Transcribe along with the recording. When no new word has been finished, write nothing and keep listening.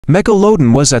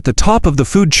Megalodon was at the top of the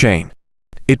food chain.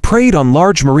 It preyed on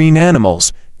large marine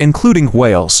animals, including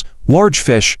whales, large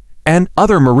fish, and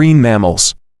other marine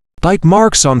mammals. Bite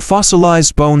marks on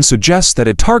fossilized bones suggest that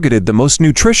it targeted the most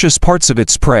nutritious parts of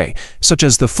its prey, such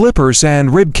as the flippers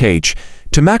and rib cage,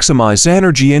 to maximize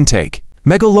energy intake.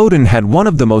 Megalodon had one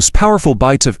of the most powerful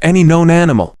bites of any known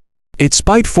animal. Its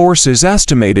bite force is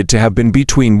estimated to have been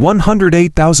between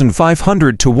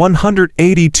 108,500 to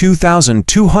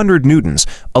 182,200 newtons,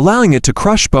 allowing it to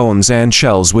crush bones and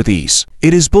shells with ease.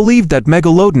 It is believed that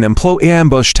Megalodon employed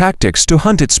ambush tactics to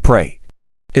hunt its prey.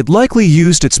 It likely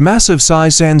used its massive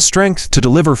size and strength to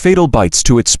deliver fatal bites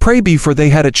to its prey before they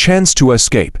had a chance to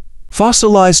escape.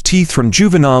 Fossilized teeth from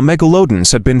juvenile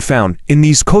megalodons had been found in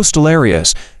these coastal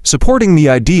areas, supporting the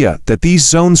idea that these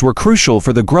zones were crucial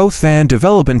for the growth and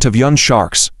development of young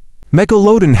sharks.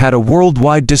 Megalodon had a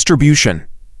worldwide distribution,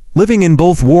 living in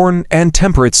both warm and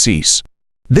temperate seas.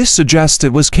 This suggests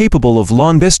it was capable of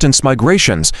long-distance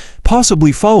migrations,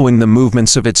 possibly following the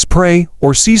movements of its prey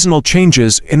or seasonal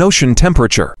changes in ocean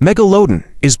temperature. Megalodon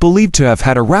is believed to have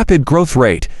had a rapid growth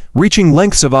rate, reaching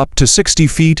lengths of up to 60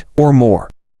 feet or more.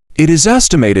 It is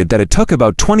estimated that it took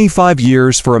about 25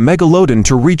 years for a megalodon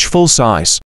to reach full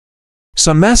size.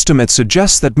 Some estimates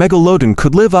suggest that Megalodon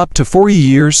could live up to 40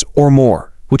 years or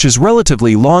more, which is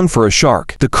relatively long for a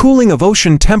shark. The cooling of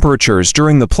ocean temperatures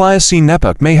during the Pliocene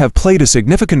epoch may have played a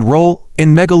significant role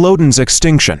in Megalodon's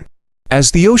extinction.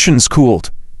 As the oceans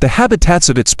cooled, the habitats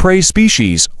of its prey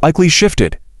species likely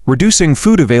shifted, reducing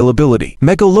food availability.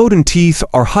 Megalodon teeth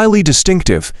are highly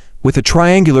distinctive, with a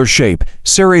triangular shape,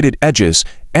 serrated edges,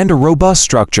 and a robust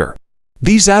structure.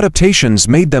 These adaptations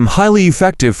made them highly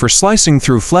effective for slicing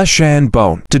through flesh and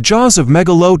bone. The jaws of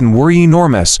Megalodon were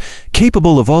enormous,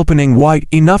 capable of opening wide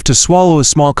enough to swallow a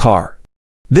small car.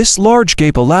 This large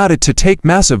gape allowed it to take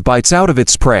massive bites out of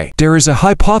its prey. There is a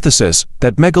hypothesis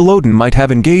that Megalodon might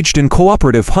have engaged in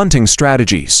cooperative hunting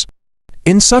strategies.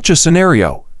 In such a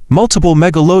scenario, multiple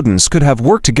megalodons could have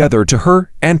worked together to hurt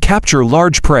and capture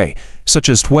large prey, such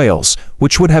as whales,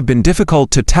 which would have been difficult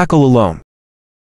to tackle alone.